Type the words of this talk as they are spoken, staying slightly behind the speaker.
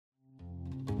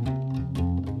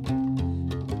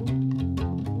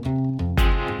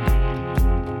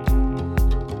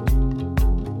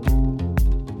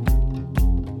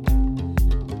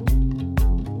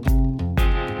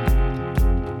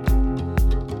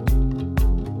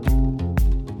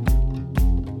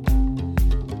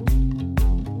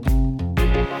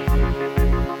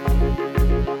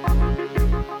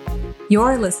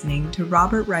You're listening to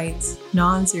Robert Wright's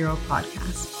Non-Zero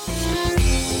Podcast.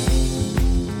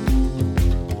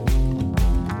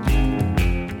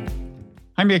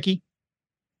 Hi, Mickey.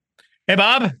 Hey,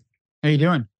 Bob. How you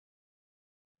doing?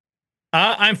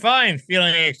 I'm fine.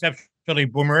 Feeling exceptionally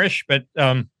boomerish, but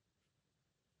Well,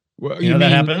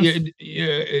 that happens.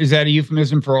 Is that a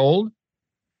euphemism for old?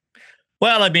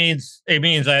 Well, it means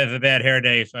I have a bad hair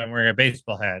day, so I'm wearing a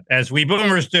baseball hat, as we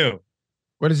boomers do.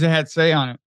 What does the hat say on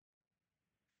it?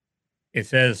 It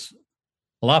says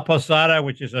La Posada,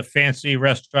 which is a fancy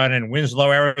restaurant in Winslow,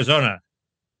 Arizona.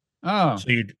 Oh, So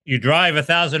you drive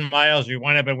 1,000 miles, you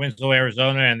wind up in Winslow,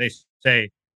 Arizona, and they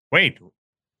say, "Wait,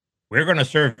 we're going to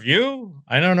serve you."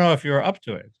 I don't know if you're up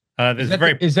to it. This is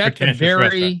very is that the pretentious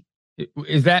very? restaurant.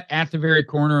 Is that at the very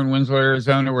corner in Winslow,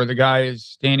 Arizona, where the guy is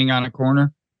standing on a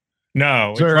corner?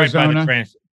 No, So it's right by the Arizona? train.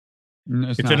 No,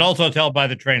 It's not. an old hotel by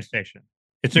the train station.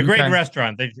 It's a great Okay.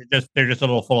 restaurant. They're just a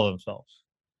little full of themselves.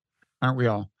 Aren't we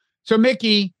all? So,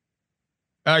 Mickey,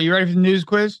 you ready for the news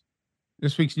quiz?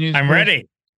 This week's news. I'm quiz? ready.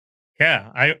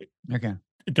 Yeah, Okay.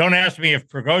 don't ask me if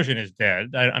Prigozhin is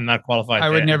dead. I'm not qualified. I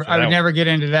to would never. answer I would that never get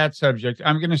into that subject.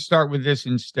 I'm going to start with this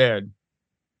instead.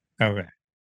 one. Okay.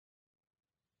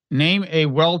 Name a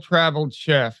well-traveled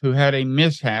chef who had a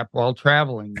mishap while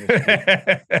traveling this week.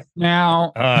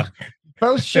 Now,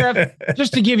 both chef,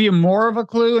 just to give you more of a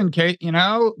clue, in case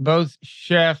both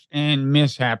chef and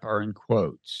mishap are in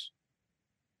quotes.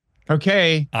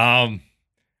 Okay. well,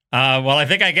 I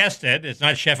think I guessed it. It's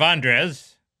not Chef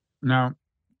Andres. No.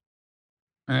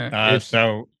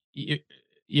 So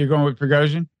You're going with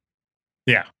Prigozhin?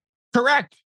 yeah.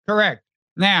 Correct.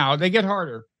 Now they get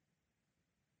harder.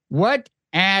 What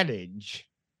adage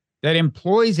that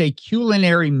employs a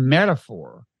culinary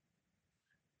metaphor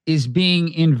is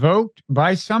being invoked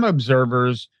by some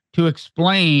observers to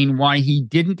explain why he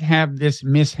didn't have this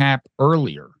mishap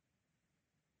earlier?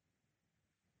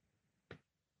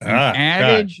 An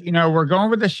adage, we're going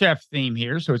with the chef theme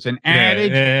here. So it's an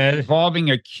adage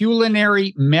involving a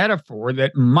culinary metaphor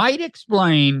that might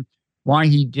explain why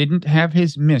he didn't have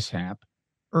his mishap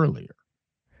earlier.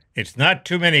 It's not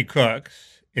too many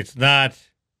cooks. It's not.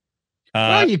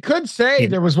 Well, you could say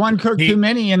there was one cook too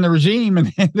many in the regime,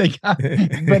 and they got.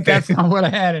 But that's not what I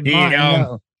had in mind.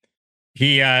 No.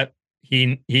 He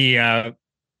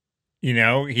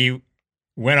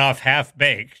went off half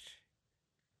baked.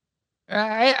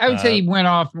 I would say he went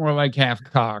off more like half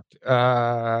cocked.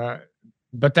 But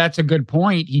that's a good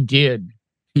point. He did,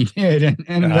 but he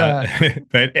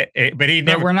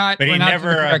never. We're not. But he not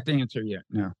never. To the correct answer yet.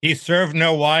 No. He served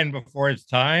no wine before its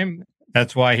time.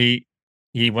 That's why he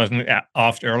wasn't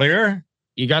offed earlier.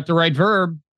 You got the right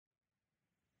verb.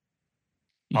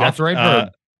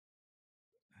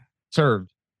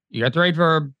 Served. You got the right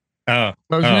verb.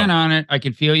 Closing in on it. I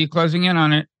can feel you closing in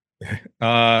on it.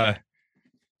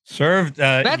 Served.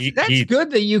 That's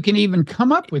good that you can even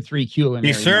come up with three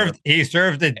culinary. He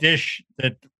served a dish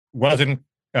that wasn't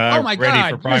oh my ready God,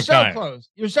 for prime time.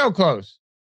 You're so close.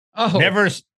 Oh, Never.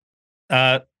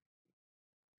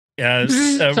 Sorry,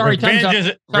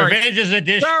 revenge is a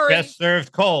dish best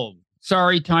served cold.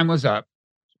 Sorry, time was up.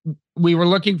 We were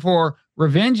looking for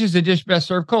revenge is a dish best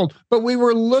served cold, but we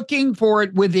were looking for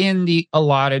it within the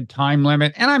allotted time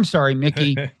limit. And I'm sorry,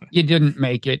 Mickey, you didn't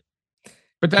make it.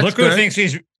 But that's look good. Who thinks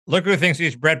he's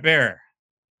Brett Baer.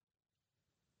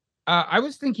 I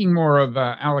was thinking more of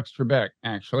Alex Trebek,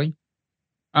 actually.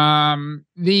 So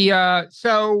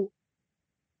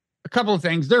a couple of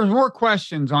things. There's more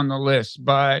questions on the list,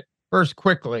 but first,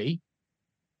 quickly,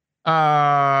 in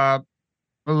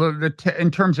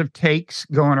terms of takes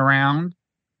going around,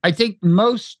 I think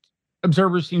most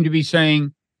observers seem to be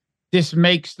saying this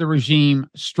makes the regime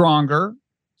stronger.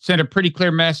 Sent a pretty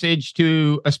clear message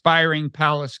to aspiring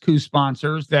palace coup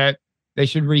sponsors that they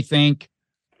should rethink,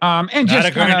 and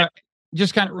just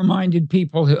kind of reminded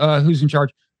people who's in charge.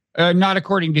 Not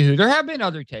according to who. There have been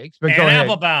other takes, but go ahead.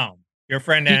 Applebaum, your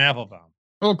friend Ann Applebaum.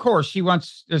 Well, of course, she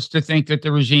wants us to think that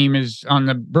the regime is on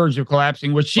the verge of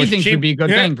collapsing, which she thinks would be a good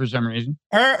thing for some reason.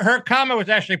 Her comment was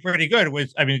actually pretty good.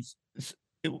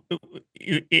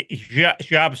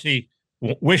 She obviously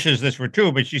wishes this were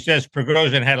true, but she says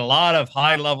Prigozhin had a lot of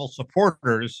high-level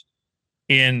supporters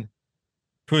in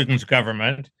Putin's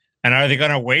government. And are they going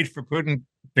to wait for Putin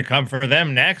to come for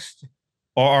them next?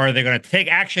 Or are they going to take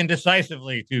action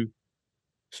decisively to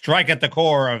strike at the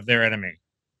core of their enemy?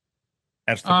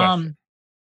 That's the question.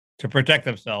 To protect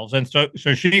themselves. And so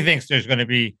she thinks there's going to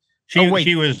be...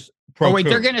 She was pro-coup.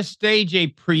 They're going to stage a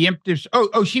preemptive...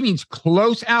 Oh, she means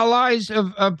close allies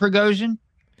of Prigozhin?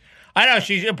 I know.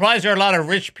 She implies there are a lot of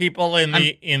rich people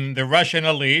in the Russian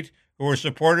elite who are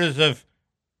supporters of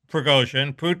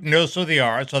Prigozhin. Putin knows who they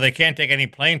are, so they can't take any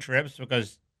plane trips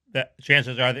because the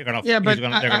chances are they're going to Yeah, but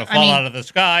they're going to fall out of the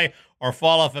sky or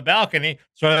fall off a balcony.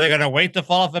 So are they going to wait to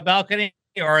fall off a balcony,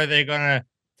 or are they going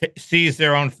to seize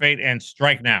their own fate and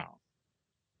strike now?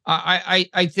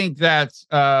 I think that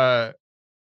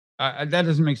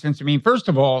doesn't make sense to me. First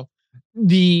of all,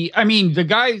 the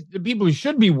people who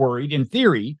should be worried, in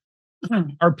theory,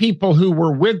 are people who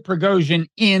were with Prigozhin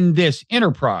in this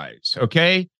enterprise.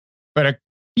 Okay, but a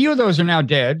few of those are now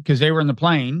dead because they were in the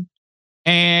plane.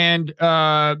 And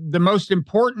the most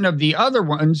important of the other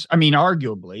ones, I mean,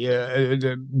 arguably,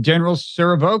 the General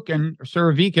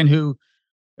Surovikin, who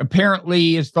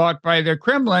apparently is thought by the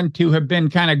Kremlin to have been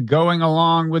kind of going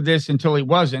along with this until he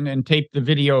wasn't, and taped the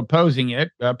video opposing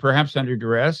it, perhaps under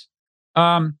duress.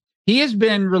 He has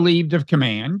been relieved of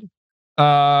command.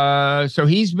 So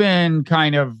he's been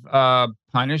kind of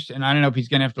punished, and I don't know if he's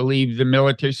going to have to leave the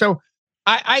military. So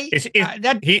yeah.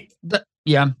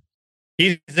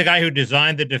 He's the guy who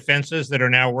designed the defenses that are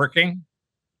now working.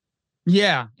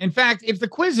 Yeah. In fact, if the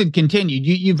quiz had continued,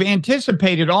 you've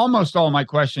anticipated almost all my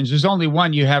questions. There's only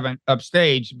one you haven't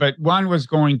upstaged, but one was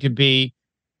going to be,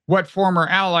 what former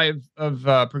ally of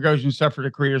Prigozhin suffered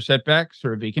a career setback,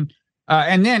 Surovikin?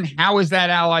 And then, how is that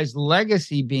ally's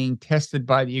legacy being tested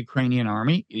by the Ukrainian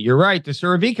army? You're right. The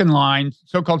Surovikin line,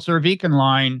 so-called Surovikin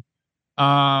line,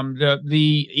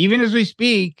 even as we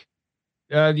speak,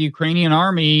 the Ukrainian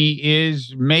army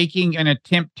is making an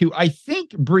attempt to, I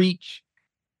think, breach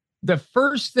the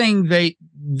first thing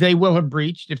they will have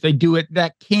breached. If they do it,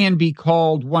 that can be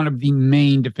called one of the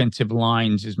main defensive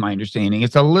lines, is my understanding.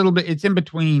 It's a little bit, it's in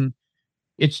between.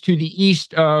 It's to the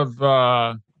east of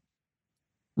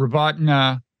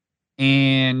Robotyne,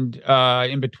 and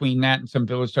in between that and some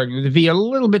villages starting with the V, a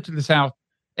little bit to the south.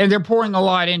 And they're pouring a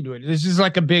lot into it. This is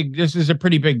a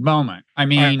pretty big moment. I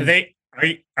mean,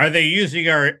 are they using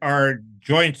our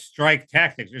joint strike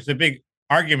tactics? There's a big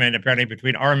argument apparently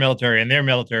between our military and their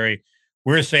military.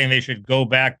 We're saying they should go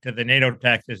back to the NATO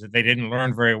tactics that they didn't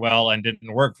learn very well and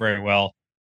didn't work very well,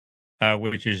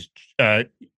 which is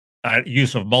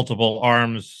use of multiple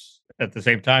arms at the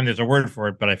same time. There's a word for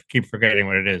it, but I keep forgetting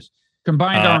what it is.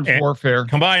 Combined arms warfare.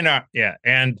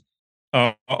 And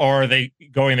or are they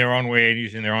going their own way and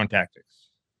using their own tactics?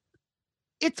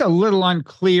 It's a little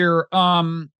unclear. I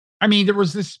mean, there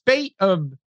was this spate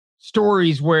of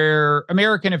stories where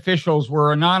American officials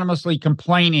were anonymously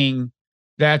complaining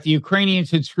that the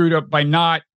Ukrainians had screwed up by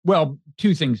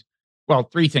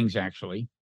three things actually.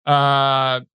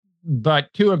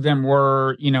 But two of them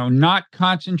were, not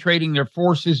concentrating their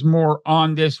forces more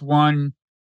on this one,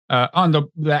 on the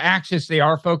axis they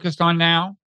are focused on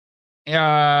now.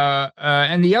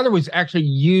 And the other was actually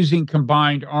using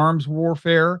combined arms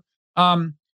warfare.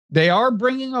 They are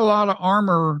bringing a lot of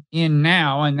armor in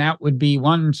now, and that would be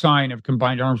one sign of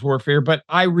combined arms warfare, but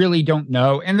I really don't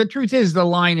know. And the truth is, the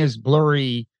line is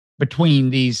blurry between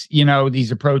these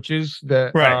approaches.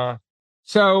 Right.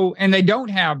 And they don't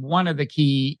have one of the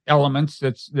key elements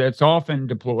that's often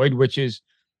deployed, which is,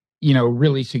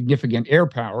 really significant air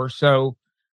power. So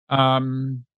I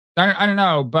don't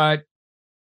know, but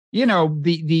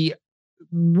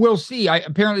we'll see.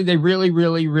 Apparently they really,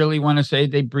 really, really want to say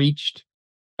they breached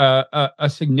a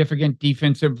significant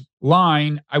defensive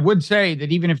line. I would say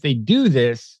that even if they do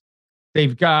this,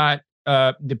 they've got,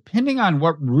 depending on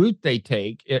what route they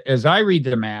take, as I read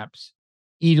the maps,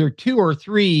 either two or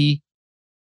three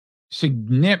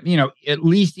significant, at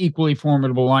least equally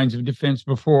formidable lines of defense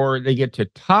before they get to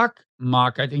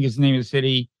Tokmak, I think is the name of the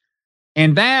city.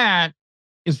 And that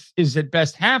is at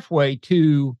best halfway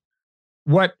to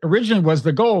what originally was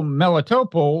the goal,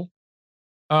 Melitopol.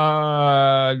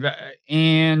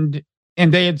 And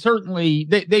they had certainly,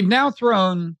 they've now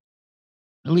thrown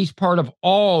at least part of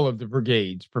all of the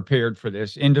brigades prepared for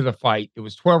this into the fight. It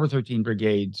was 12 or 13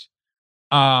 brigades.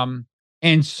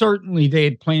 And certainly they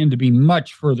had planned to be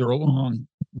much further along.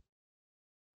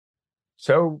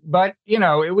 So, but,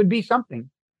 it would be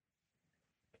something.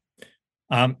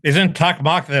 Isn't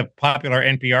Tokmak the popular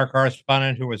NPR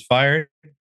correspondent who was fired?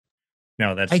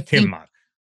 No, that's Tim Mock.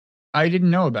 I didn't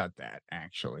know about that,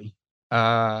 actually.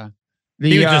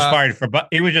 He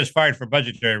was just fired for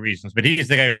budgetary reasons, but he's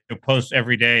the guy who posts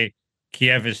every day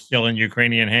Kiev is still in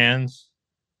Ukrainian hands.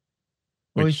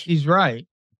 Well, he's right.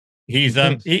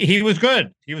 He was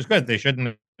good. He was good. They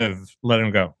shouldn't have let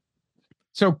him go.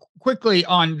 So quickly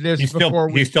on this, he's still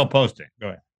posting. Go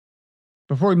ahead.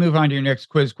 Before we move on to your next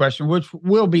quiz question, which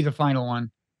will be the final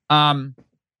one, I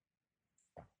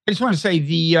just want to say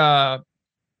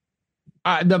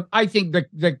I think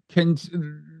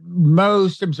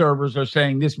most observers are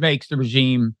saying this makes the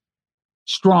regime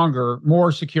stronger,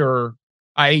 more secure.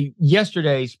 I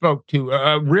yesterday spoke to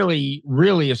a really,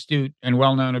 really astute and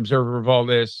well-known observer of all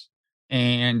this,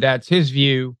 and that's his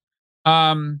view.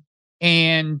 And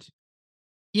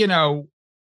you know,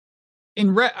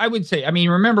 I would say, I mean,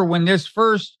 remember when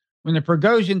when the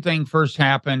Prigozhin thing first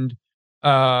happened,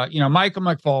 Michael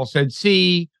McFaul said,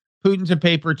 "See, Putin's a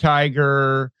paper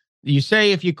tiger. You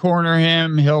say if you corner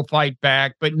him, he'll fight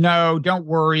back, but no, don't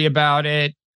worry about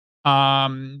it."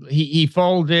 He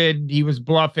folded. He was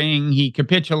bluffing. He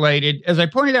capitulated. As I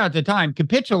pointed out at the time,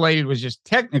 capitulated was just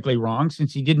technically wrong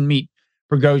since he didn't meet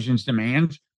Prigozhin's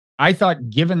demands. I thought,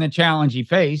 given the challenge he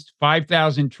faced,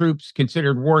 5,000 troops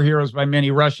considered war heroes by many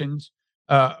Russians,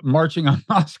 marching on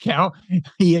Moscow,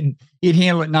 he'd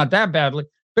handle it not that badly.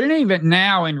 But in any event,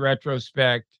 now in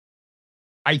retrospect,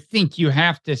 I think you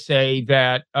have to say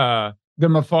that the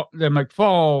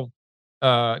McFaul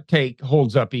take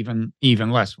holds up even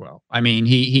less well. I mean,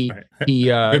 he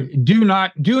do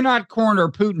not corner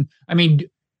Putin. I mean,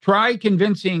 try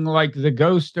convincing like the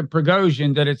ghost of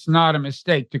Prigozhin that it's not a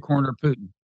mistake to corner Putin.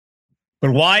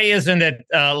 But why isn't it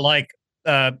like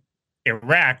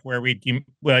Iraq, where we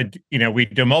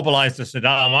demobilized the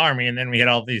Saddam army, and then we had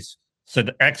all these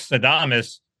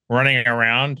ex-Saddamists running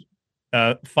around,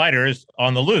 fighters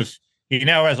on the loose? He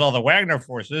now has all the Wagner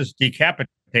forces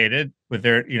decapitated with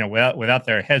their, without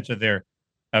their heads of their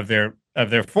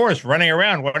force running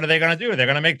around. What are they going to do? They're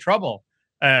going to make trouble.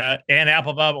 Ann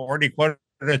Applebaum already quoted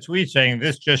a tweet saying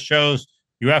this just shows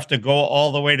you have to go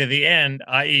all the way to the end,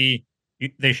 i.e.,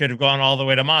 they should have gone all the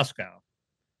way to Moscow.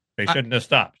 They shouldn't have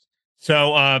stopped.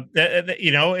 So, I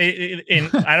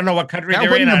don't know what country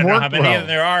they're in. I don't know how many of them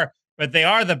there are, but they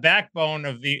are the backbone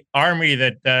of the army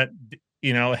that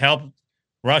helped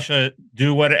Russia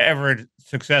do whatever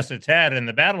success it's had in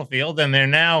the battlefield, and they're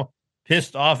now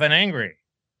pissed off and angry.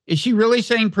 Is she really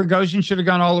saying Prigozhin should have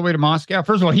gone all the way to Moscow?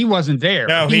 First of all, he wasn't there.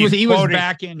 No, he was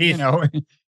back in.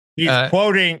 He's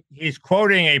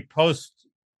quoting a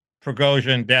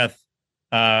post-Prigozhin death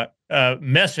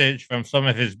message from some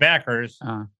of his backers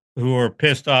who were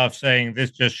pissed off, saying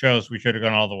this just shows we should have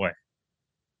gone all the way.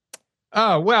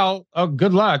 Oh, well,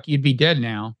 good luck. You'd be dead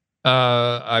now.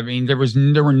 I mean, there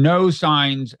were no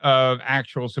signs of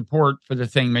actual support for the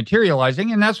thing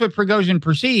materializing, and that's what Prigozhin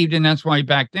perceived, and that's why he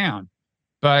backed down.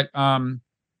 But I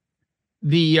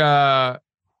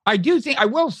do think, I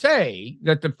will say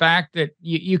that the fact that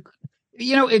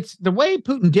it's the way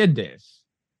Putin did this.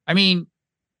 I mean,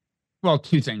 well,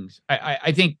 two things.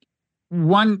 I think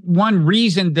one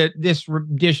reason that this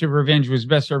dish of revenge was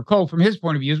best served cold from his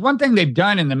point of view is one thing they've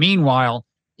done in the meanwhile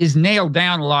is nailed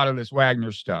down a lot of this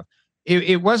Wagner stuff.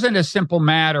 It wasn't a simple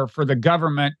matter for the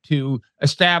government to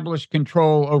establish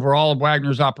control over all of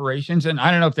Wagner's operations. And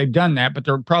I don't know if they've done that, but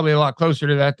they're probably a lot closer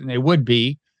to that than they would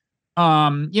be.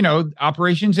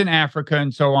 Operations in Africa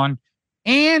and so on,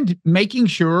 and making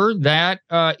sure that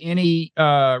any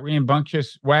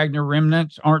rambunctious Wagner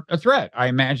remnants aren't a threat. I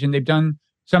imagine they've done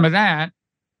some of that.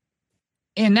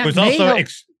 And that was also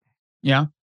yeah.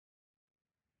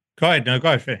 Go ahead. No,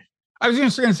 go ahead. I was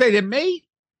just going to say that may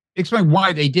explain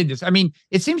why they did this. I mean,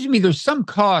 it seems to me there's some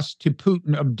cost to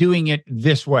Putin of doing it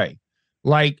this way.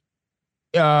 Like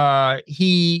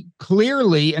he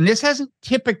clearly, and this hasn't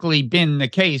typically been the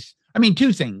case. I mean,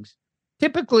 two things.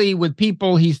 Typically with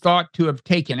people he's thought to have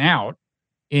taken out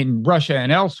in Russia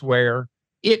and elsewhere,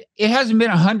 it hasn't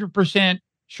been 100%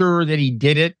 sure that he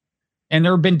did it. And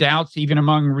there have been doubts even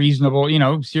among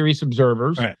reasonable, serious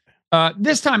observers. Right.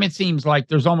 This time it seems like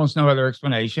there's almost no other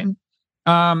explanation.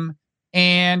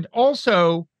 And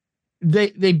also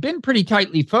they've been pretty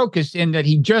tightly focused in that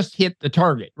he just hit the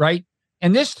target, right?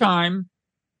 And this time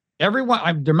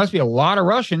everyone, there must be a lot of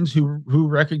Russians who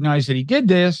recognize that he did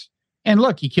this. And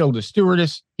look, he killed a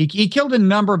stewardess. He killed a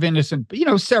number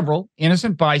of several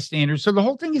innocent bystanders. So the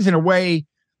whole thing is in a way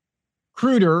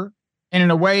cruder, and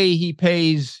in a way he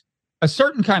pays a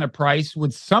certain kind of price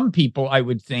with some people, I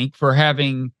would think, for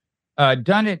having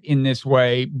done it in this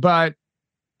way. But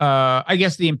I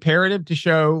guess the imperative to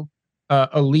show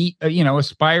elite,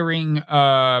 aspiring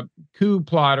coup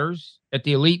plotters at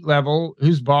the elite level,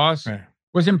 whose boss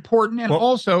was important. And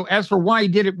also, as for why he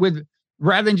did it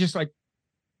rather than just like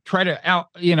try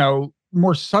to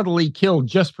more subtly kill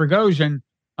just Prigozhin,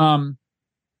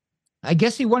 I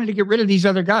guess he wanted to get rid of these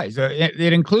other guys.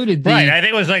 It included right. I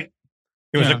think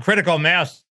it was a critical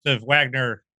mass of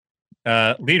Wagner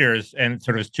leaders, and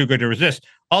sort of was too good to resist.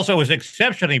 Also, it was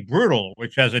exceptionally brutal,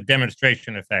 which has a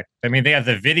demonstration effect. I mean, they have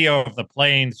the video of the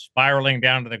plane spiraling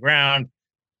down to the ground.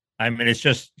 I mean, it's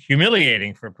just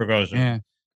humiliating for Prigozhin.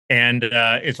 and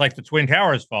it's like the Twin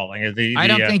Towers falling. I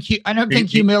don't think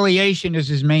humiliation is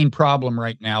his main problem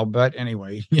right now. But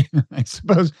anyway, I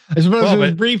suppose it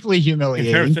was briefly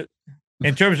humiliating.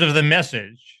 In terms of the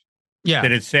message that Yeah.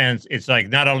 it sends, it's like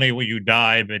not only will you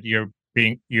die, but your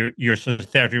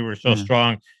society were so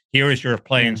strong. Here is your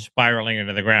plane spiraling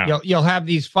into the ground. You'll have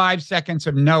these 5 seconds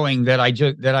of knowing that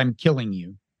I'm killing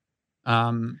you.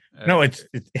 No, it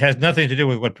has nothing to do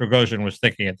with what Prigozhin was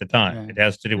thinking at the time. Yeah. It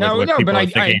has to do with what people are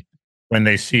thinking when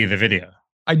they see the video.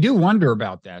 I do wonder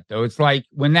about that, though. It's like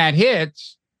when that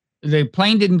hits, the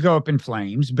plane didn't go up in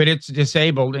flames, but it's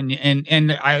disabled, and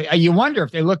you wonder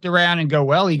if they looked around and go,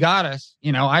 "Well, he got us."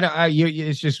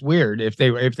 It's just weird if they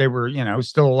were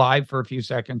still alive for a few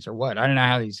seconds or what. I don't know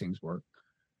how these things work.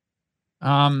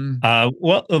 Well,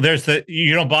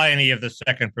 you don't buy any of the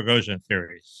second Prigozhin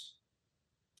theories.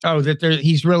 Oh, that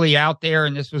he's really out there,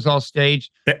 and this was all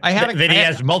staged. He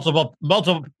has multiple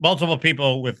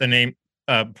people with the name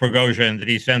Prigozhin that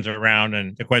he sends around,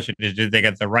 and the question is, did they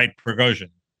get the right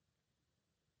Prigozhin?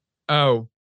 Oh,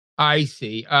 I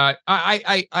see. I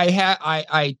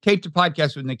taped a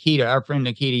podcast with Nikita, our friend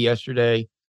Nikita, yesterday.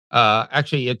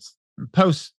 Actually, it's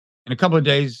posts in a couple of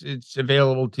days. It's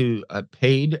available to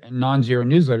paid and non-zero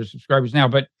newsletter subscribers now,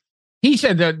 but he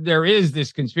said that there is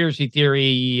this conspiracy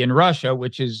theory in Russia,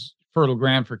 which is fertile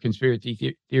ground for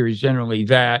conspiracy theories generally,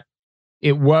 that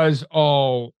it was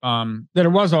all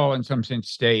in some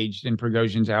sense staged and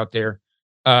Prigozhin's out there.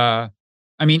 I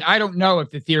mean, I don't know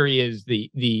if the theory is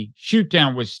the shoot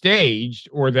down was staged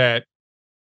or that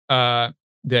Prigozhin,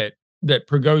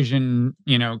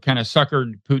 kind of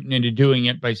suckered Putin into doing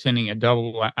it by sending a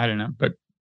double. I don't know, but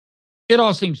it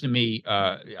all seems to me.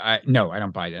 I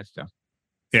don't buy that stuff.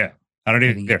 Yeah. I don't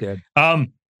either.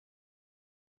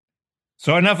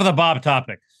 So enough of the Bob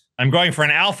topics. I'm going for an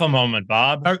alpha moment,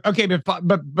 Bob. Okay,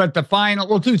 but the final.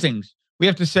 Well, two things. We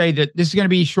have to say that this is going to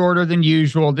be shorter than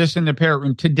usual. This in the parrot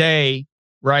room today,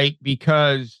 right?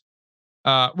 Because,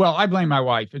 I blame my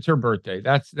wife. It's her birthday.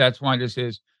 That's why this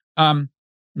is.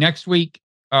 Next week,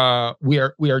 we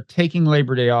are taking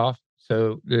Labor Day off,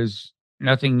 so there's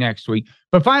nothing next week.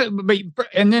 But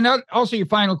and then also your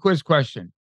final quiz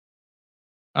question.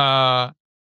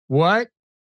 What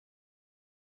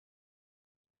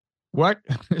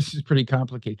this is pretty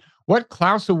complicated. What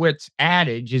Clausewitz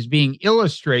adage is being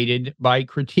illustrated by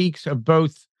critiques of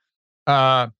both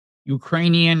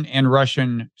Ukrainian and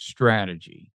Russian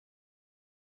strategy?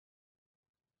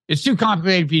 It's too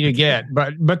complicated for you to get,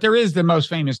 but there is the most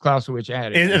famous Clausewitz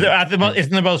adage.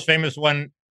 Isn't the most famous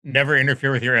one, never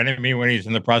interfere with your enemy when he's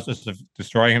in the process of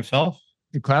destroying himself?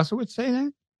 Did Clausewitz say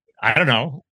that? I don't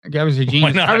know. That was a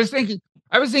genius. I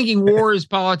was thinking war is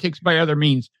politics by other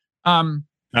means.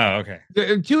 Okay.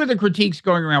 Two of the critiques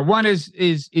going around. One is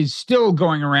still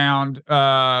going around,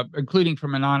 including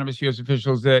from anonymous U.S.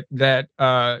 officials,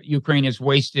 that Ukraine has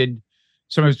wasted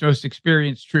some of its most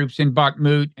experienced troops in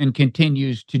Bakhmut and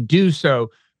continues to do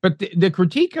so. But the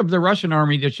critique of the Russian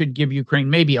army that should give Ukraine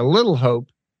maybe a little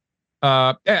hope.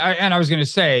 And I was going to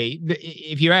say,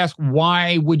 if you ask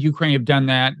why would Ukraine have done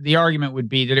that, the argument would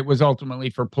be that it was ultimately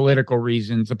for political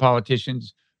reasons. The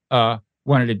politicians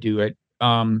wanted to do it.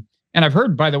 And I've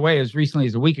heard, by the way, as recently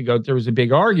as a week ago, there was a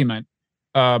big argument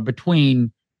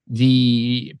between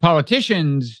the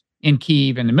politicians in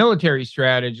Kyiv and the military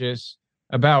strategists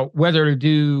about whether to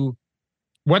do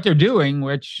what they're doing,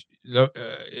 which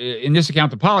in this account,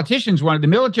 the politicians wanted. The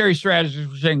military strategists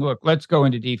were saying, look, let's go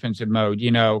into defensive mode,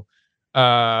 and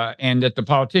that the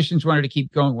politicians wanted to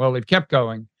keep going. Well, they've kept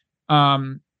going.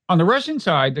 On the Russian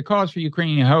side, the cause for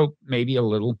Ukrainian hope, maybe a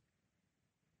little,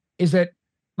 is that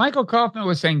Michael Kaufman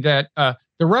was saying that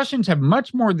the Russians have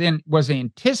much more than was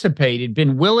anticipated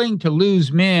been willing to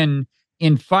lose men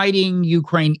in fighting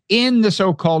Ukraine in the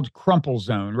so-called crumple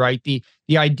zone, right? The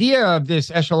idea of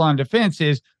this echelon defense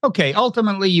is, okay,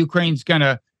 ultimately Ukraine's going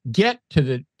to get to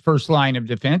the first line of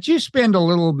defense. You spend a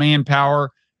little manpower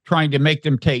trying to make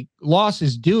them take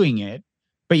losses doing it,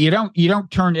 but you don't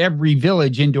turn every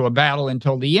village into a battle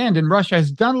until the end. And Russia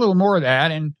has done a little more of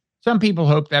that. And some people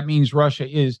hope that means Russia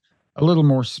is a little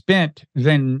more spent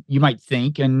than you might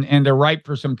think, and they're ripe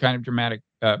for some kind of dramatic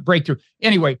breakthrough.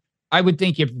 Anyway, I would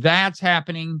think if that's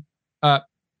happening,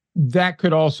 that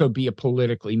could also be a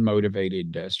politically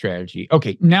motivated strategy.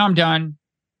 Okay, now I'm done.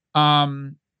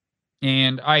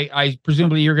 And I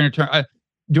presumably you're going to turn.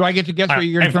 Do I get to guess what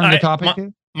you're going to turn the topic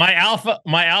to? My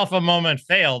alpha moment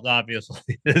failed.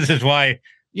 Obviously, this is why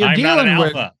you're I'm dealing not an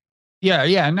with. alpha.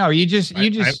 Yeah. No, you just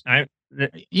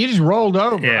rolled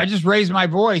over. Yeah. I just raised my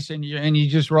voice, and you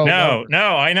just rolled. over.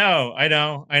 No. I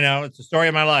know. It's the story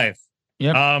of my life.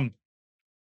 Yep.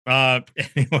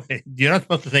 Anyway, you're not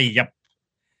supposed to say yep.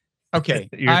 Okay.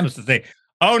 You're supposed to say,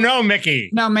 "Oh no, Mickey."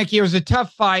 No, Mickey, it was a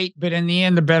tough fight, but in the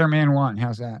end, the better man won.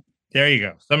 How's that? There you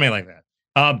go. Something like that.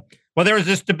 Well, there was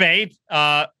this debate.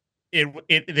 There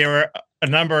were a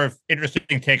number of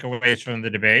interesting takeaways from the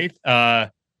debate.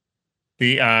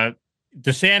 DeSantis,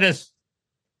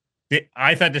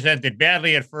 I thought DeSantis did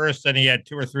badly at first, and he had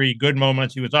 2 or 3 good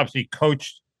moments. He was obviously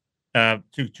coached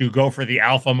to go for the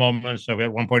alpha moment. So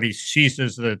at one point, he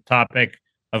seizes the topic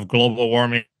of global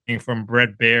warming from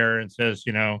Brett Baer and says,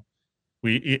 these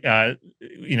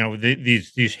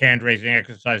hand raising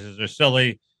exercises are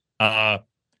silly. He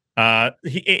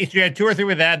had 2 or 3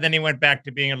 with that. Then he went back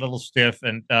to being a little stiff,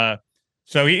 and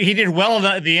so he did well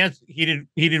enough. He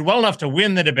did well enough to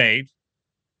win the debate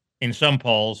in some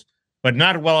polls, but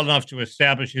not well enough to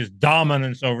establish his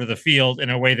dominance over the field in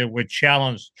a way that would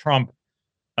challenge Trump,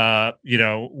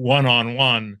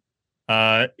 one-on-one.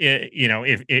 Vault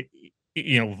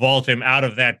him out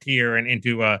of that tier and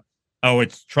into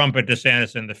it's Trump and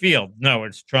DeSantis in the field. No,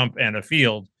 it's Trump and a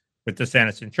field with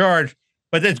DeSantis in charge.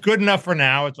 But it's good enough for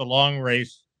now. It's a long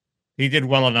race. He did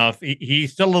well enough.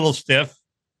 He's still a little stiff.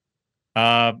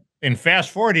 In fast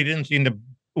forward, he didn't seem to,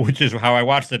 which is how I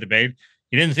watched the debate,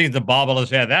 he didn't seem to bobble his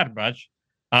head that much.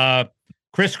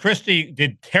 Chris Christie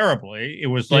did terribly. It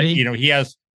was like, he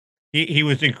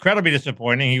was incredibly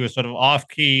disappointing. He was sort of off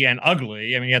key and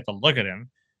ugly. I mean, you have to look at him.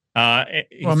 Of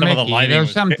the lighting.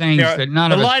 There's some things that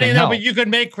none of us can help. But you can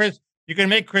make Chris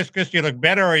Christie look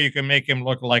better, or you can make him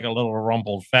look like a little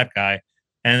rumpled fat guy.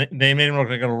 And they made him look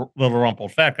like a little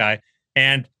rumpled fat guy.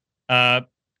 And but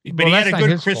he had a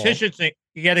good Chris Hitchens thing.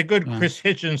 He had a good Chris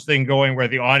Hitchens thing going where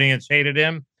the audience hated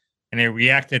him and they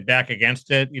reacted back against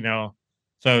it.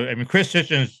 So I mean, Chris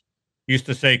Hitchens used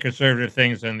to say conservative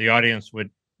things, and the audience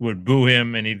would boo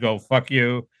him, and he'd go "fuck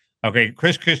you." Okay,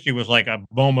 Chris Christie was like a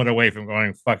moment away from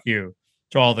going "fuck you"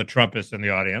 to all the Trumpists in the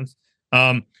audience.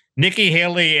 Nikki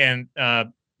Haley and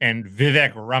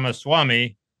Vivek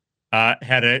Ramaswamy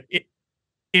had an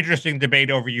interesting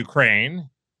debate over Ukraine,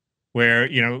 where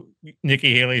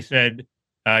Nikki Haley said,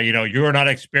 "You're not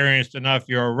experienced enough.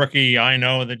 You're a rookie. I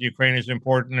know that Ukraine is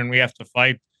important, and we have to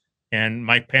fight." And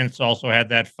Mike Pence also had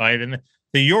that fight, and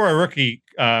the "you're a rookie"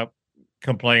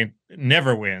 complaint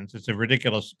never wins. It's a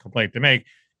ridiculous complaint to make.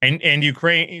 And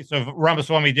Ukraine, so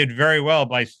Ramaswamy did very well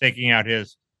by staking out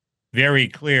his very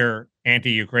clear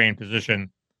anti-Ukraine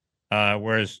position,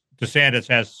 whereas DeSantis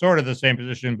has sort of the same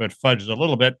position but fudged a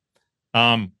little bit.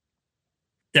 So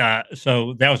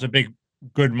that was a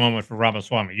good moment for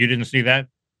Ramaswamy. You didn't see that?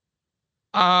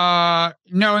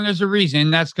 No, and there's a reason.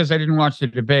 That's because I didn't watch the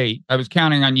debate. I was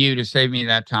counting on you to save me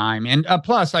that time, and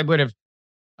plus I would have.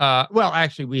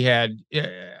 Actually, we had.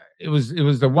 It was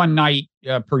the one night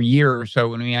per year or so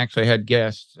when we actually had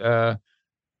guests. So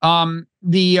Mr.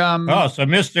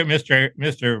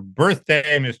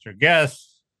 Birthday, Mr.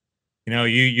 Guest,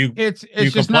 it's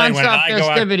just complain nonstop when I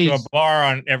festivities. Go out to a bar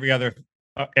on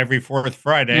every fourth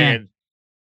Friday, and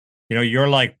you're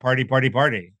like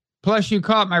party. Plus, you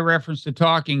caught my reference to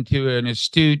talking to an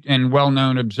astute and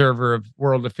well-known observer of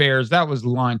world affairs. That was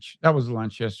lunch. That was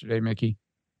lunch yesterday, Mickey.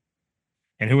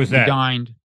 And who was that? We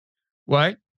dined.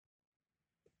 What?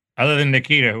 Other than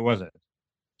Nikita, who was it?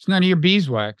 It's none of your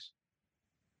beeswax.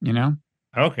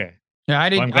 Okay. Yeah, I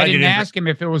didn't ask him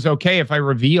if it was okay if I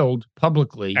revealed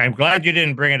publicly. I'm glad you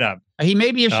didn't bring it up. He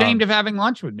may be ashamed of having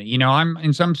lunch with me. I'm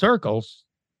in some circles.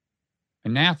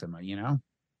 Anathema,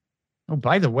 Oh,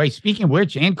 by the way, speaking of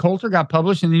which, Ann Coulter got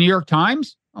published in the New York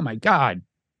Times. Oh, my God.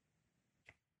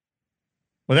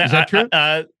 Well, is that true?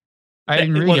 I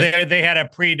didn't read it. They had a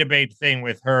pre-debate thing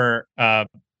with her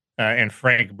and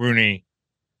Frank Bruni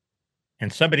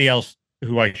and somebody else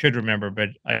who I should remember, but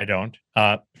I don't.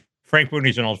 Frank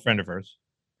Bruni's an old friend of hers,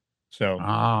 so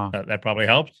that probably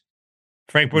helped.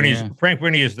 Frank Bruni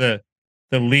is the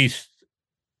least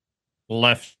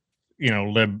left,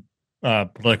 lib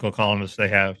political columnist they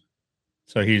have.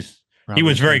 So he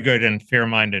was very good and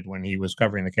fair-minded when he was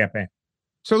covering the campaign.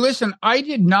 So listen, I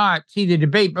did not see the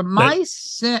debate, but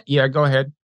go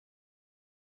ahead.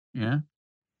 Yeah.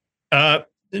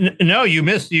 No, you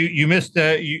missed. You missed.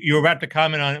 You were about to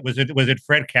comment on it. Was it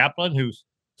Fred Kaplan who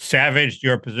savaged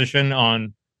your position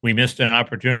on we missed an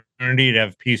opportunity to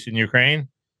have peace in Ukraine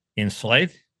in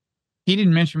Slate? He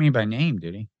didn't mention me by name,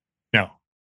 did he? No.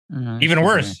 Even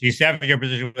worse, he savaged your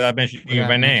position without mentioning you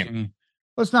by name.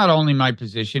 Well, it's not only my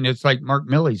position; it's like Mark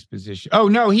Milley's position. Oh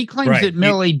no, he claims that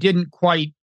Milley didn't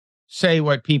quite say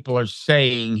what people are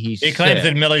saying. He claims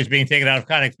that Milley's being taken out of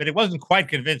context, but it wasn't quite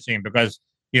convincing because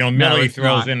Milley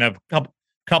throws in a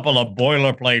couple of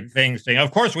boilerplate things, saying,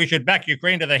 "Of course, we should back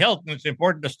Ukraine to the hilt, and it's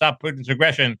important to stop Putin's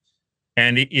aggression."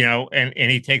 And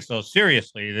he takes those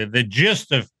seriously. The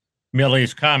gist of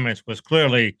Milley's comments was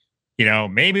clearly,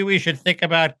 maybe we should think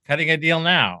about cutting a deal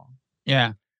now.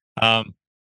 Yeah. Um,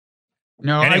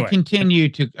 No, anyway.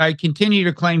 I continue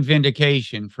to claim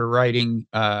vindication for writing,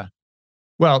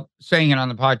 saying it on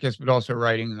the podcast, but also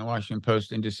writing in the Washington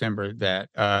Post in December that,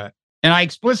 and I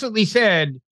explicitly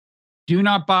said, do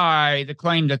not buy the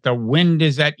claim that the wind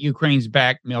is at Ukraine's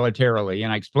back militarily.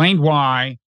 And I explained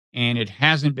why, and it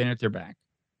hasn't been at their back.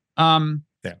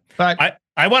 Yeah. But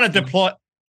I want to deploy.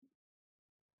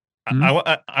 Hmm?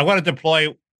 I want to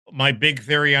deploy my big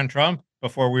theory on Trump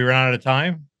before we run out of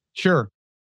time. Sure.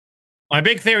 My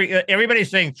big theory, everybody's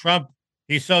saying Trump,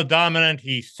 he's so dominant,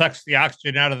 he sucks the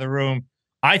oxygen out of the room.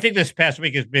 I think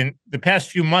the past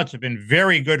few months have been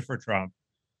very good for Trump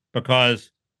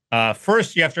because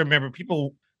first you have to remember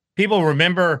people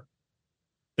remember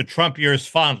the Trump years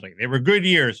fondly. They were good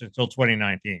years until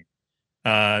 2019.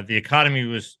 The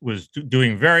economy was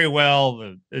doing very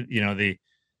well. The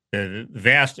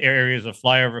vast areas of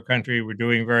flyover country were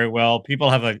doing very well. People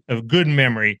have a good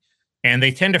memory, and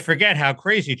they tend to forget how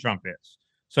crazy Trump is.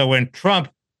 So when Trump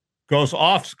goes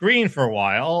off screen for a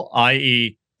while,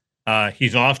 i.e.,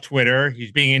 he's off Twitter,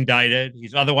 he's being indicted,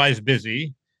 he's otherwise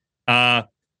busy,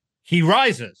 he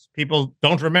rises. People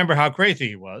don't remember how crazy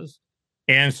he was.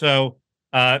 And so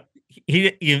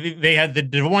they had the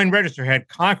Des Moines Register had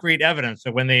concrete evidence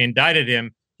that when they indicted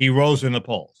him, he rose in the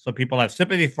polls. So people have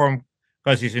sympathy for him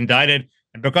because he's indicted.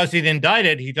 And because he's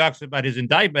indicted, he talks about his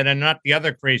indictment and not the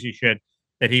other crazy shit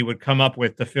that he would come up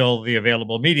with to fill the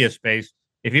available media space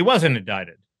if he wasn't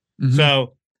indicted. Mm-hmm.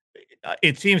 So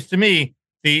it seems to me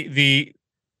the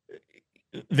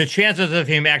chances of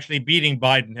him actually beating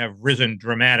Biden have risen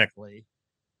dramatically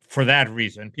for that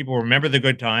reason. People remember the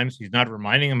good times. He's not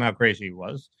reminding them how crazy he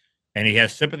was. And he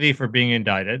has sympathy for being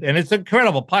indicted. And it's an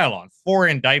incredible pile-on. 4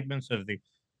 indictments of the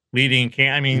leading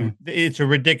it's a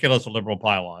ridiculous liberal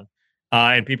pile-on.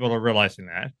 And people are realizing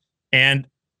that. And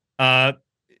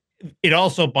it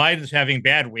also, Biden's having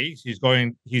bad weeks.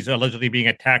 He's allegedly being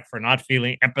attacked for not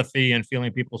feeling empathy and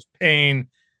feeling people's pain.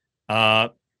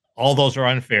 All those are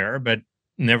unfair, but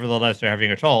nevertheless, they're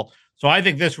having a toll. So I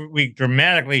think this week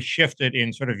dramatically shifted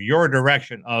in sort of your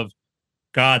direction of,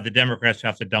 God, the Democrats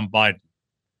have to dump Biden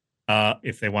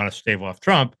if they want to stave off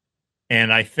Trump.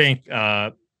 And I think,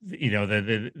 the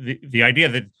idea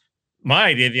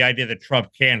that Trump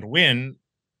can't win,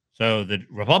 so the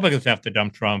Republicans have to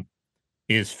dump Trump,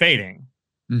 is fading.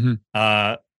 Mm-hmm.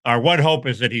 Our one hope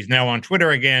is that he's now on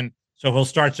Twitter again, so he'll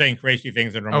start saying crazy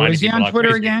things and reminding people. Is he on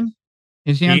Twitter again?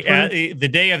 Is he on Twitter? The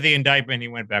day of the indictment, he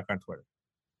went back on Twitter.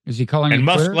 Is he calling and it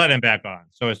Musk Twitter? let him back on,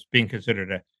 so it's being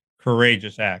considered a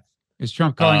courageous act. Is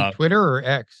Trump calling it Twitter or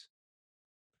X?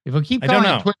 If we keep calling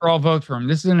it Twitter, I'll vote for him.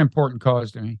 This is an important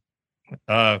cause to me.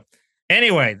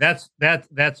 Anyway, that's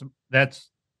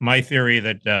my theory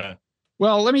that.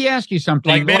 Well, let me ask you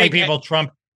something. Like many people,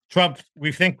 Trump,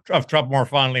 we think of Trump more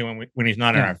fondly when he's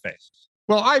not in our face.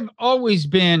 Well, I've always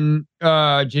been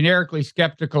generically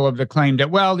skeptical of the claim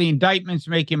that, the indictments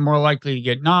make him more likely to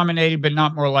get nominated, but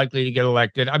not more likely to get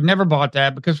elected. I've never bought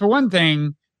that because, for one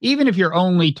thing, even if you're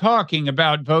only talking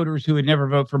about voters who would never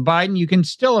vote for Biden, you can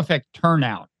still affect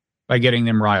turnout by getting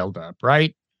them riled up,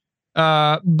 right?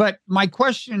 But my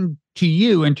question to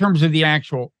you, in terms of the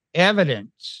actual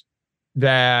evidence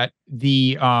that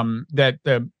the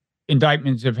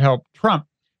indictments have helped Trump,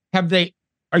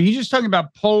 are you just talking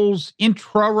about polls,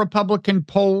 intra-Republican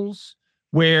polls,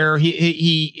 where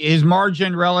his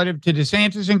margin relative to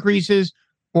DeSantis increases,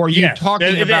 or are you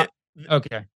talking about?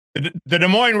 Okay. The Des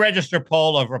Moines Register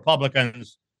poll of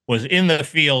Republicans was in the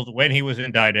field when he was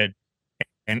indicted,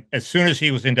 and as soon as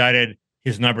he was indicted,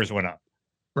 his numbers went up.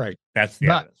 Right. That's the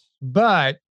evidence.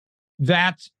 But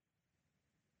that's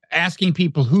asking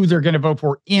people who they're going to vote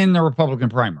for in the Republican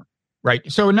primary.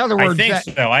 Right. So in other words, I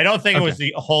think so. I don't think it was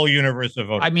the whole universe of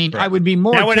voters. I mean, I would be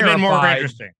more. That would have been more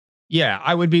interesting. Yeah,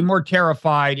 I would be more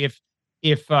terrified if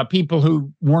people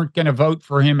who weren't going to vote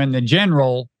for him in the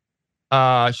general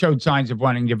showed signs of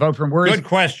wanting to vote for him. Whereas, Good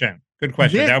question.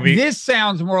 This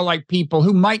sounds more like people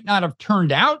who might not have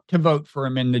turned out to vote for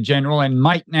him in the general and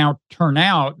might now turn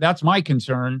out. That's my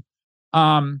concern.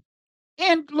 And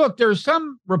look, there's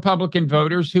some Republican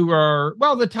voters who are,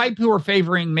 the type who are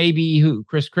favoring maybe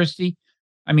Chris Christie.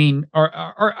 I mean,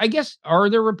 are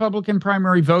there Republican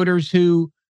primary voters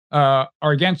who are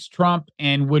against Trump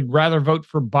and would rather vote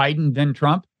for Biden than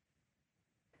Trump?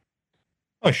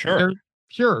 Oh, sure.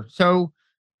 Sure. So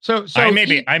I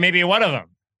may be one of them.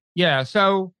 Yeah.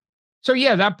 So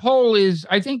yeah, that poll is,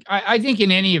 I think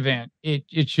in any event,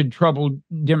 it should trouble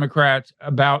Democrats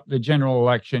about the general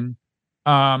election.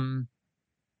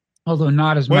 Although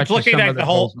not as much as some of the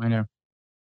polls I know.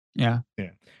 Yeah.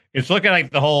 it's looking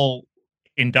like the whole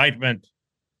indictment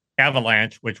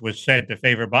avalanche, which was said to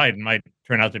favor Biden, might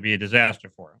turn out to be a disaster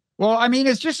for him. Well, I mean,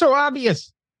 it's just so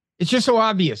obvious. It's just so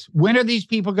obvious. When are these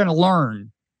people going to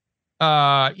learn?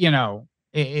 You know,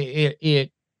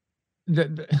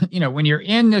 when you're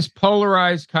in this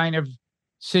polarized kind of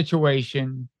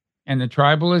situation and the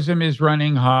tribalism is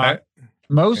running hot,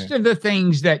 most of the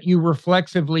things that you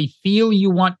reflexively feel you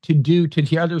want to do to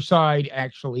the other side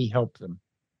actually help them.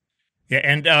 Yeah,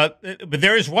 and but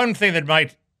there is one thing that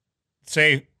might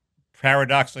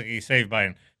paradoxically save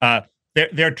Biden.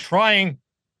 They're trying.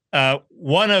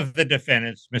 One of the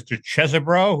defendants, Mr.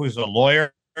 Chesebro, who's a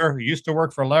lawyer who used to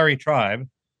work for Larry Tribe,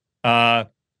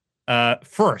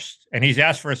 first, and he's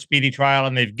asked for a speedy trial,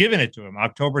 and they've given it to him.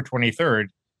 October 23rd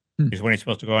is when he's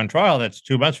supposed to go on trial. That's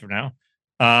 2 months from now.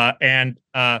 And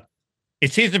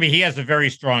it seems to me he has a very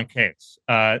strong case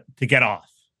to get off.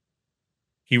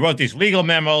 He wrote these legal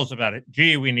memos about it.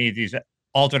 Gee, we need these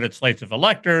alternate slates of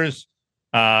electors.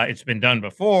 It's been done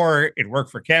before. It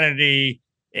worked for Kennedy.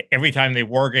 Every time they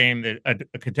war game a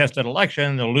contested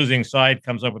election, the losing side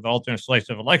comes up with alternate slates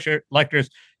of electors.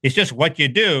 It's just what you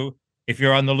do if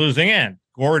you're on the losing end.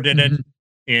 Gore did it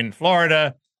in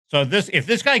Florida. So if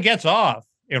this guy gets off,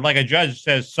 if like a judge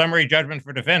says summary judgment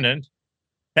for defendant,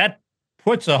 that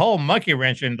puts a whole monkey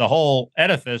wrench in the whole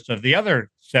edifice of the other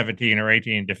 17 or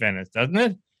 18 defendants, doesn't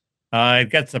it? It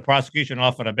gets the prosecution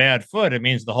off on a bad foot. It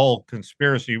means the whole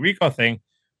conspiracy RICO thing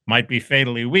might be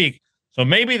fatally weak. So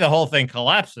maybe the whole thing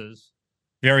collapses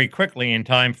very quickly in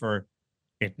time for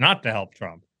it not to help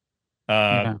Trump.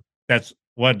 That's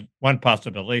one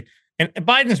possibility. And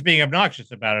Biden's being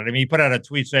obnoxious about it. I mean, he put out a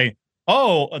tweet saying,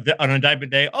 on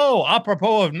indictment day,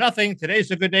 apropos of nothing,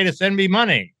 today's a good day to send me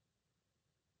money.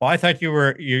 Well, I thought you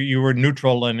were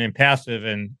neutral and impassive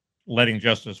and letting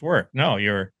justice work. No,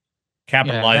 you're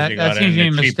capitalizing on it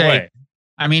in a cheap way.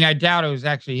 I mean, I doubt it was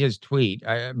actually his tweet,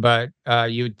 but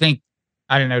you would think,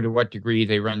 I don't know to what degree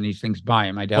they run these things by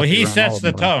him. I doubt. Well, he sets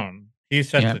the tone. He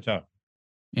sets the tone.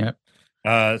 Yeah.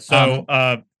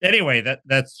 Anyway,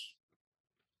 that's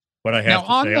what I have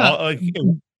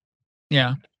to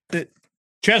say.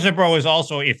 Chesebro is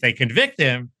also, if they convict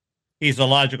him, he's a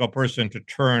logical person to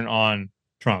turn on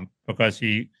Trump because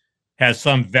he has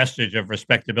some vestige of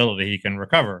respectability he can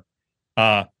recover.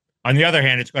 On the other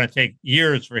hand, it's going to take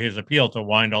years for his appeal to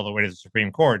wind all the way to the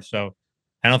Supreme Court. So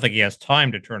I don't think he has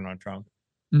time to turn on Trump.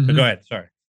 But go ahead. Sorry.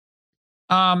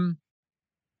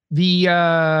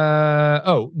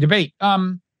 Debate.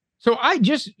 So I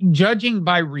just judging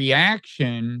by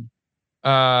reaction,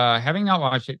 having not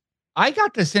watched it, I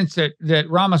got the sense that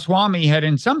Ramaswamy had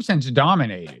in some sense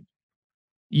dominated.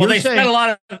 They spent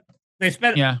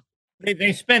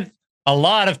a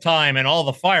lot of time and all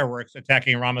the fireworks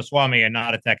attacking Ramaswamy and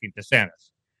not attacking DeSantis.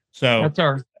 So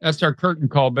that's our curtain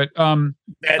call. But so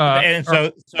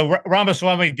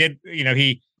Ramaswamy did,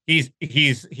 he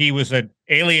was an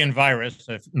alien virus,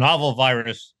 a novel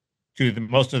virus to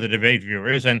most of the debate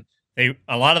viewers, and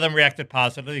a lot of them reacted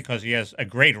positively because he has a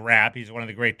great rap. He's one of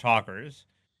the great talkers.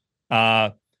 He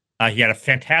had a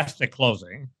fantastic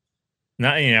closing.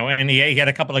 And he had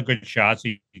a couple of good shots.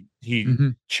 He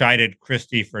chided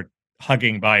Christie for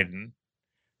hugging Biden.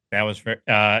 That was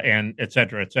and et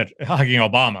cetera, hugging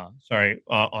Obama,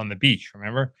 on the beach,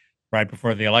 remember? Right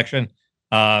before the election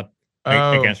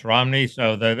against Romney.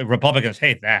 So the Republicans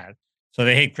hate that. So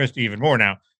they hate Christie even more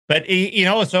now. But,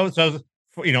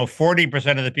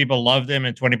 40% of the people loved him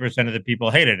and 20% of the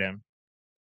people hated him.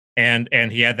 And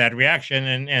he had that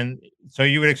reaction. And so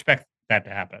you would expect that to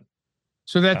happen.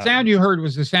 So that sound you heard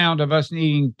was the sound of us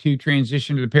needing to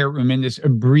transition to the parrot room in this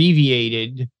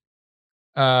abbreviated,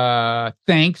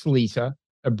 thanks, Lisa,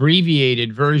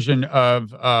 abbreviated version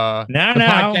of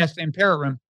podcast and parrot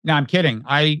room. No, I'm kidding.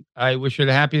 I wish her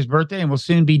the happiest birthday, and we'll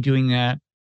soon be doing that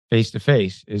face to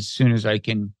face as soon as I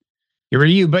can get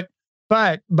rid of you. But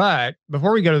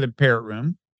before we go to the parrot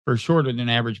room, for shorter than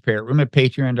average parrot room at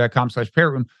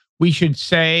patreon.com/parrot room, we should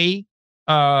say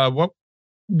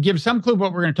give some clue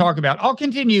what we're going to talk about. I'll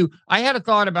continue. I had a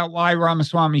thought about why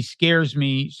Ramaswamy scares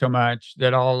me so much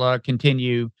that I'll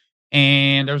continue.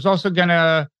 And I was also going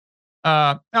to,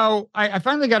 I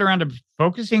finally got around to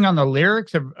focusing on the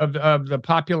lyrics of the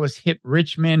populist hit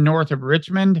Rich Men North of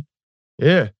Richmond.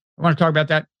 Yeah, I want to talk about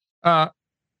that. About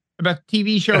the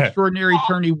TV show Extraordinary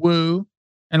Attorney Woo,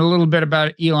 and a little bit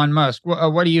about Elon Musk.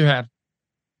 What do you have?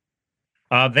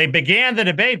 They began the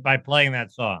debate by playing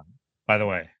that song, by the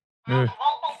way. So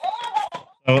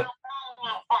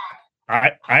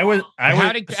I was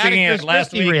singing it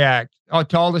last week. React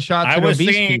to all the shots at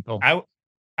obese people.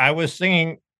 I was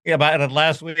singing about it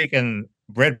last week, and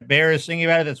Brett Baer is singing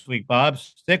about it this week. Bob,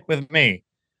 stick with me.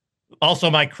 Also,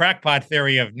 my crackpot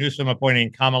theory of Newsom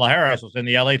appointing Kamala Harris was in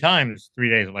the LA Times 3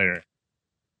 days later.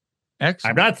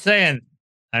 Excellent.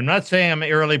 I'm not saying I'm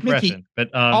eerily Mickey, present,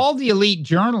 but all the elite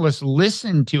journalists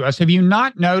listen to us. Have you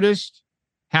not noticed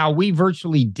how we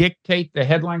virtually dictate the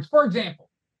headlines? For example,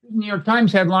 New York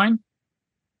Times headline: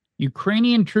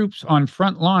 Ukrainian troops on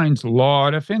front lines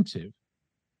laud offensive.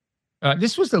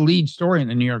 This was the lead story in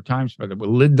the New York Times, by the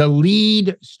way, the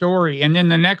lead story. And then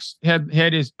the next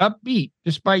head is upbeat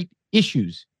despite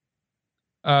issues.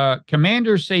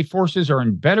 Commanders say forces are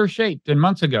in better shape than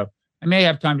months ago. I may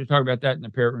have time to talk about that in the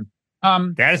parrot room.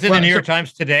 That is in the New York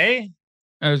Times today?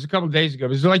 It was a couple of days ago. It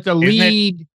was like the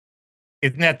lead.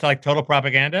 Isn't that like total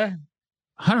propaganda?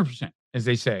 100%, as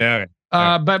they say. Okay.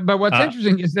 But what's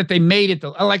interesting is that they made it.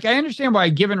 Like, I understand why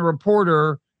a given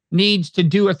reporter needs to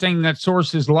do a thing that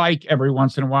sources like every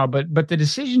once in a while, but the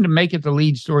decision to make it the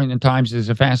lead story in the Times is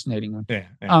a fascinating one. Yeah.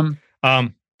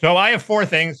 So I have four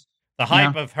things: the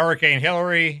hype of Hurricane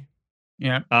Hillary.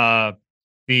 Yeah.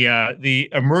 The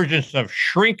emergence of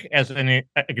shrink as an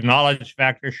acknowledged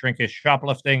factor. Shrink is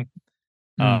shoplifting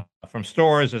from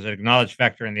stores as an acknowledged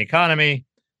factor in the economy,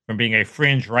 from being a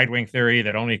fringe right-wing theory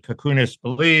that only cocoonists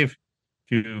believe,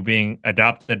 to being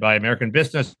adopted by American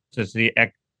business as the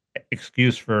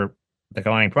excuse for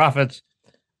declining profits.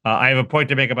 I have a point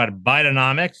to make about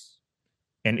Bidenomics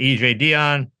and E.J.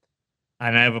 Dionne,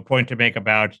 and I have a point to make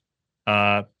about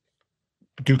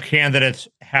do candidates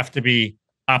have to be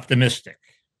optimistic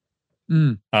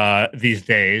these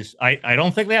days? I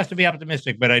don't think they have to be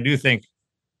optimistic, but I do think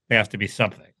they have to be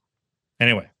something.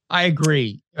 Anyway. I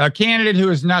agree. A candidate who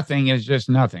is nothing is just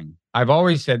nothing. I've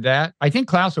always said that. I think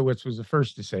Clausewitz was the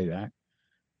first to say that.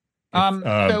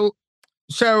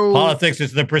 So politics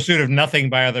is the pursuit of nothing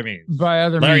by other means.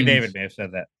 Larry David may have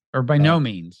said that. Or by no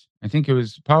means. I think it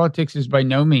was politics is by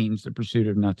no means the pursuit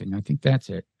of nothing. I think that's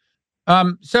it.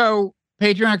 So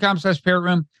patreon.com/parrot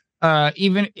room.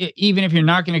 Even if you're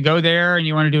not going to go there and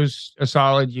you want to do a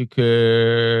solid, you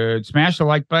could smash the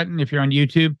like button if you're on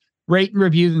YouTube. Rate and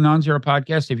review the Non-Zero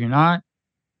podcast if you're not,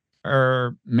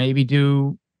 or maybe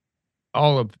do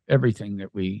all of everything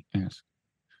that we ask.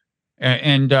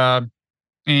 And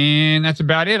that's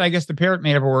about it. I guess the parrot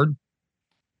may have a word.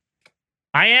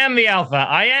 I am the alpha.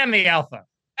 I am the alpha.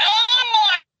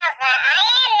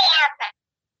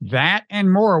 That and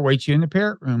more awaits you in the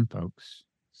parrot room, folks.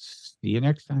 See you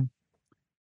next time.